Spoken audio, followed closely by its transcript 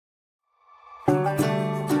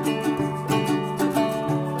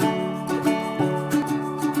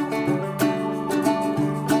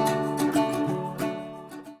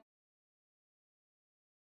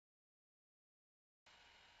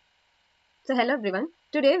So hello everyone.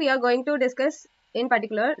 Today we are going to discuss in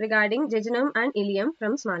particular regarding jejunum and ileum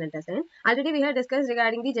from small intestine. Already we have discussed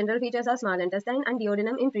regarding the general features of small intestine and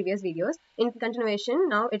duodenum in previous videos. In continuation,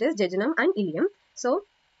 now it is jejunum and ileum. So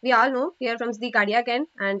we all know here from the cardiac end,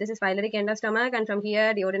 and this is pyloric end of stomach, and from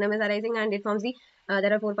here duodenum is arising and it forms the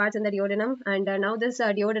there are four parts in the duodenum, and now this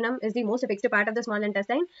duodenum is the most fixed part of the small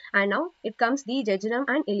intestine, and now it comes the jejunum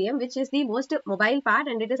and ileum, which is the most mobile part,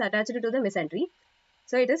 and it is attached to the mesentery.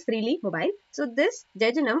 So it is freely mobile. So this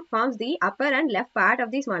jejunum forms the upper and left part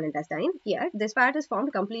of the small intestine. Here this part is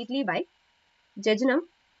formed completely by jejunum,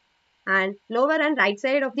 and lower and right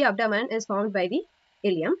side of the abdomen is formed by the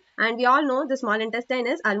ileum. And we all know the small intestine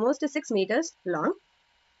is almost 6 meters long.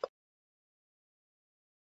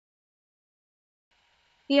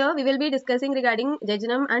 Here we will be discussing regarding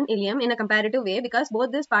jejunum and ileum in a comparative way, because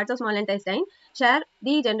both these parts of small intestine share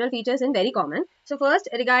the general features in very common. So first,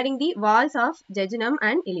 regarding the walls of jejunum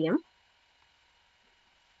and ileum.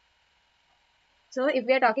 So if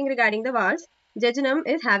we are talking regarding the walls, jejunum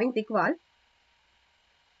is having thick wall,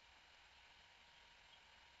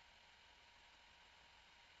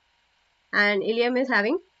 and ileum is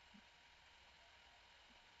having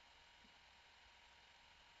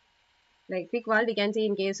like thick wall. We can see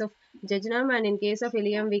in case of jejunum, and in case of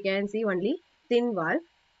ileum we can see only thin wall.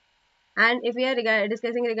 And if we are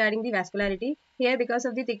discussing regarding the vascularity, here because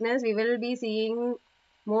of the thickness we will be seeing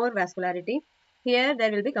more vascularity. Here there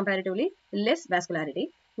will be comparatively less vascularity.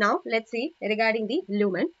 Now let's see regarding the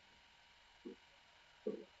lumen,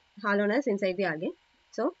 hollowness inside the organ.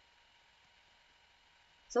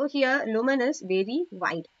 So here lumen is very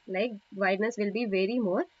wide, like wideness will be very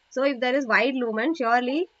more. So if there is wide lumen,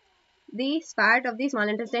 surely the part of the small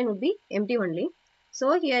intestine would be empty only.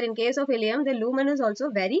 So here in case of ileum, the lumen is also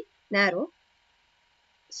very narrow.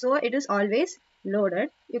 So it is always loaded.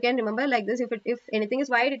 You can remember like this: if anything is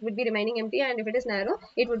wide, it would be remaining empty, and if it is narrow,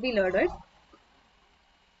 it would be loaded.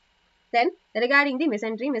 Then regarding the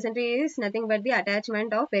mesentery, mesentery is nothing but the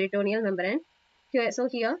attachment of peritoneal membrane. So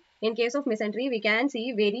here in case of mesentery, we can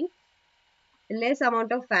see very less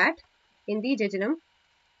amount of fat in the jejunum,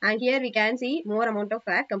 and here we can see more amount of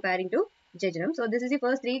fat comparing to jejunum. So this is the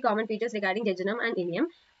first three common features regarding jejunum and ileum.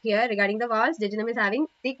 Here regarding the walls, jejunum is having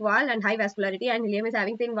thick wall and high vascularity, and ileum is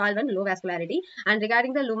having thin wall and low vascularity. And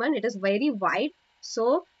regarding the lumen, it is very wide,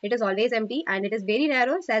 so it is always empty, and it is very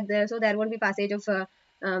narrow, so there won't be passage of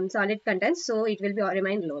solid contents, so it will be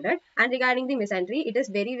remain loaded. And regarding the mesentery, it is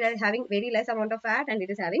having very less amount of fat, and it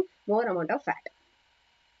is having more amount of fat.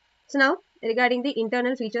 So now regarding the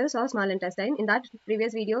internal features of small intestine, in that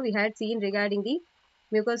previous video we had seen regarding the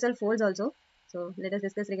mucosal folds also. So let us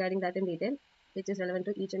discuss regarding that in detail, which is relevant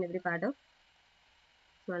to each and every part of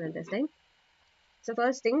small intestine. So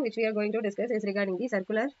first thing which we are going to discuss is regarding the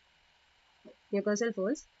circular mucosal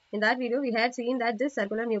folds. In that video we had seen that this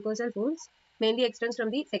circular mucosal folds mainly extends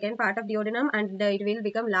from the second part of duodenum, and it will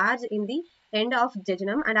become large in the end of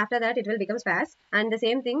jejunum, and after that it will become sparse, and the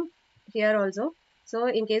same thing here also. So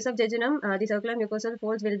in case of jejunum, the circular mucosal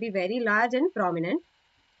folds will be very large and prominent,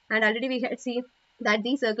 and already we had seen that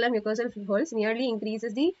the circular mucosal folds nearly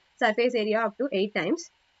increases the surface area up to 8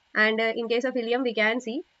 times. And in case of ileum, we can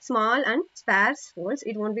see small and sparse folds.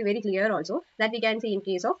 It won't be very clear also, that we can see in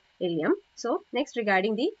case of ileum. So next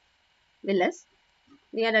regarding the villus,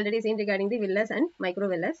 we had already seen regarding the villus and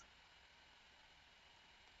microvillus.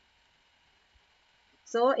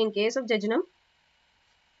 So in case of jejunum,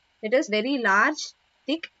 it is very large,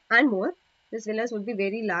 thick and more. This villus would be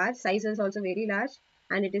very large, size is also very large,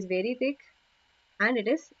 and it is very thick, and it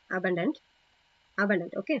is abundant,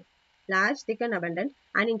 okay, large, thick and abundant.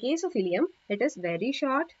 And in case of ileum, it is very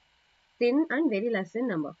short, thin and very less in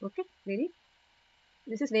number, okay,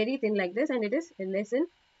 this is very thin like this, and it is less in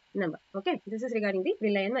number, okay. This is regarding the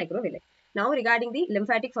villi and microvilli. Now regarding the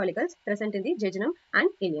lymphatic follicles present in the jejunum and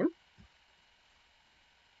ileum.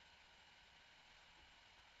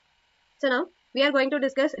 So now we are going to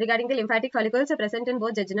discuss regarding the lymphatic follicles present in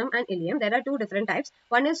both jejunum and ileum. There are two different types.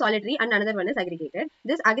 One is solitary and another one is aggregated.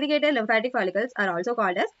 This aggregated lymphatic follicles are also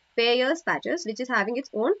called as Peyer's patches, which is having its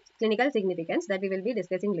own clinical significance that we will be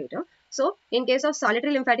discussing later. So in case of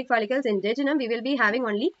solitary lymphatic follicles in jejunum, we will be having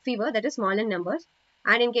only fewer, that is small in numbers.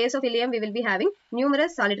 And in case of ileum, we will be having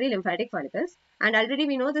numerous solitary lymphatic follicles. And already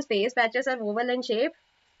we know these Peyer's patches are oval in shape.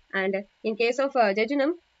 And in case of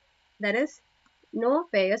jejunum, there is no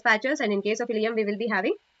Peyer's patches, and in case of ileum we will be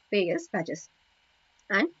having Peyer's patches.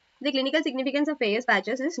 And the clinical significance of Peyer's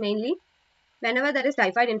patches is mainly whenever there is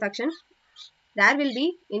typhoid infection, there will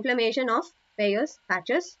be inflammation of Peyer's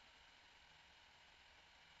patches.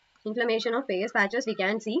 Inflammation of Peyer's patches we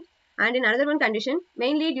can see. And in another one condition,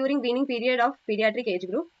 mainly during weaning period of pediatric age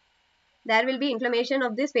group, there will be inflammation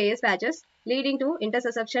of these Peyer's patches leading to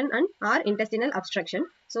intussusception and or intestinal obstruction.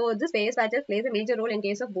 So this Peyer's patches plays a major role in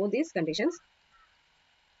case of both these conditions.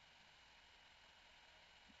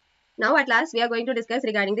 Now at last we are going to discuss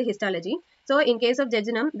regarding the histology. So in case of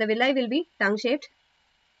jejunum, the villi will be tongue shaped,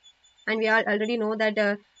 and we already know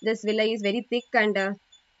that this villi is very thick and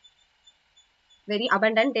very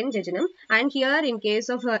abundant in jejunum. And here in case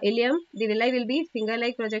of ileum, the villi will be finger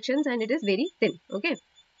like projections and it is very thin. Okay,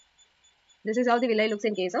 this is how the villi looks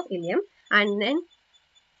in case of ileum. And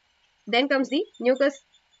then comes the mucous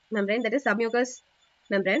membrane, that is submucous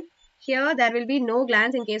membrane. Here there will be no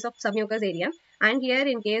glands in case of submucous area, and here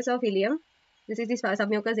in case of ileum, this is the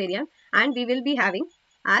submucous area, and we will be having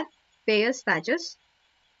our Peyer's patches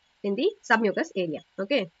in the submucous area.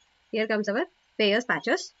 Okay, here comes our Peyer's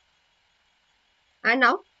patches. And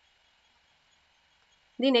now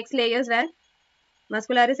the next layers were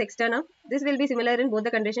muscularis externa. This will be similar in both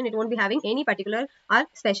the condition. It won't be having any particular or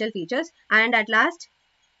special features. And at last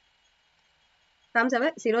comes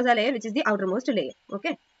our serosa layer, which is the outermost layer.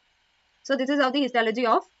 Okay, so this is how the histology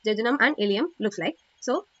of jejunum and ileum looks like.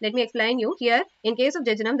 So let me explain you. Here in case of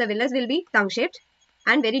jejunum, the villus will be tongue shaped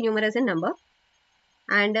and very numerous in number,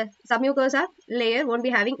 and submucosa layer won't be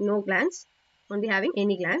having no glands, won't be having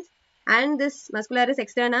any glands, and this muscularis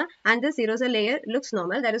externa and this serosa layer looks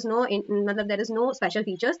normal. There is no special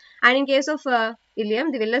features. And in case of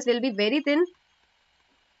ileum, the villus will be very thin,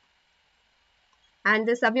 and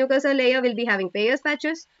the submucosal layer will be having Peyer's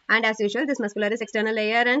patches, and as usual this muscularis external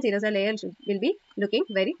layer and serosa layer will be looking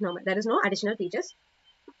very normal. There is no additional features.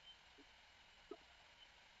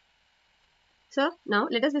 So now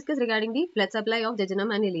let us discuss regarding the blood supply of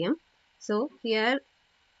jejunum and ileum. So here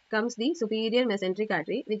comes the superior mesenteric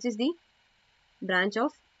artery, which is the branch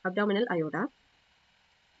of abdominal aorta.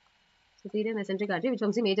 Superior mesenteric artery, which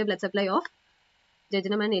forms the major blood supply of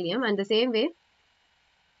jejunum and ileum, and the same way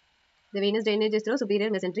the venous drainage is through superior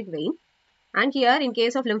mesenteric vein. And here in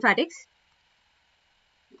case of lymphatics,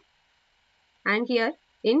 and here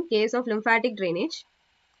in case of lymphatic drainage,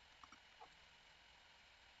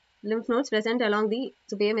 lymph nodes present along the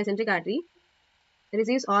superior mesenteric artery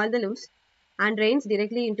receives all the lymphs and drains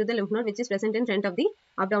directly into the lymph node which is present in front of the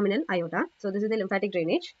abdominal aorta. So this is the lymphatic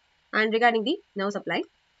drainage. And regarding the nerve supply,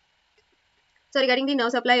 so regarding the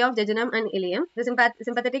nerve supply of jejunum and ileum, the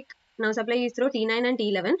sympathetic nerve supply is through T9 and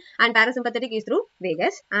T11, and parasympathetic is through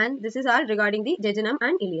vagus. And this is all regarding the jejunum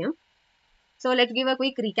and ileum. So let's give a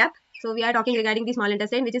quick recap. So we are talking regarding the small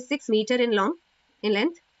intestine, which is 6 meters in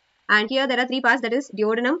length, and here there are 3 parts, that is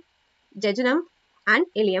duodenum, jejunum and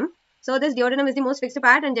ileum. So this duodenum is the most fixed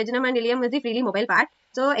part, and jejunum and ileum is the freely mobile part.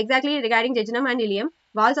 So exactly regarding jejunum and ileum,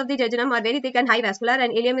 walls of the jejunum are very thick and high vascular,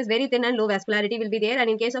 and ileum is very thin and low vascularity will be there. And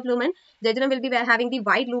in case of lumen, jejunum will be having the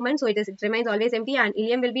wide lumen, so it remains always empty, and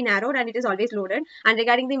ileum will be narrowed and it is always loaded. And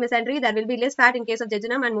regarding the mesentery, there will be less fat in case of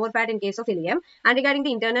jejunum and more fat in case of ileum. And regarding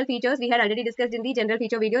the internal features, we had already discussed in the general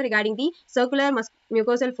feature video regarding the circular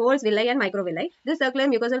mucosal folds, villi and microvilli. This circular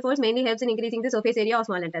mucosal folds mainly helps in increasing the surface area of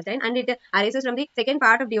small intestine, and it arises from the second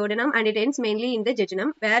part of duodenum, and it ends mainly in the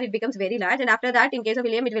jejunum, where it becomes very large. And after that, in case of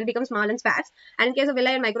ileum, it will become small and sparse. And in case of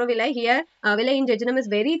villi and microvilli, here villi in jejunum is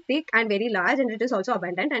very thick and very large, and it is also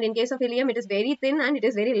abundant. And in case of ileum, it is very thin and it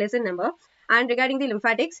is very less in number. And regarding the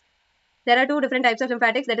lymphatics, there are 2 different types of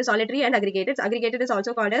lymphatics, that is solitary and aggregated. Aggregated is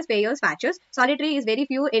also called as Peyer's patches. Solitary is very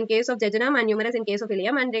few in case of jejunum and numerous in case of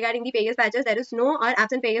ileum. And regarding the Peyer's patches, there is no or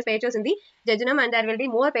absent Peyer's patches in the jejunum, and there will be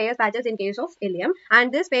more Peyer's patches in case of ileum.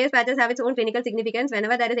 And this Peyer's patches have its own clinical significance.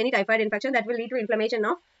 Whenever there is any typhoid infection, that will lead to inflammation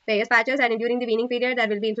of Peyer's patches, and during the weaning period, there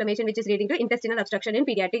will be inflammation which is leading to intestinal obstruction in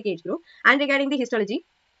pediatric age group. And regarding the histology,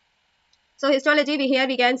 so histology,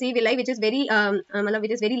 we can see villi which is very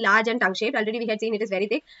large and tongue shaped. Already we had seen it is very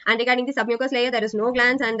thick. And regarding the submucous layer, there is no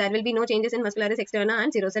glands, and there will be no changes in muscularis externa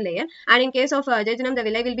and serosal layer. And in case of jejunum, the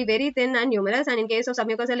villi will be very thin and numerous. And in case of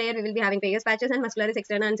submucosal layer, we will be having Peyer's patches, and muscularis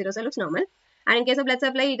externa and serosal looks normal. And in case of blood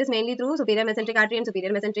supply, it is mainly through superior mesenteric artery and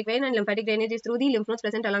superior mesenteric vein, and lymphatic drainage is through the lymph nodes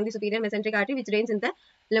present along the superior mesenteric artery, which drains in the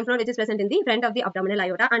lymph node which is present in the front of the abdominal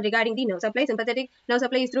aorta. And regarding the nerve supply, sympathetic nerve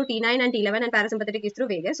supply is through T9 and T11, and parasympathetic is through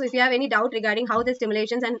vagus. So if you have any doubt regarding how the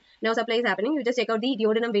stimulations and nerve supply is happening, you just check out the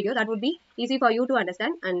duodenum video. That would be easy for you to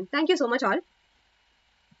understand. And thank you so much all.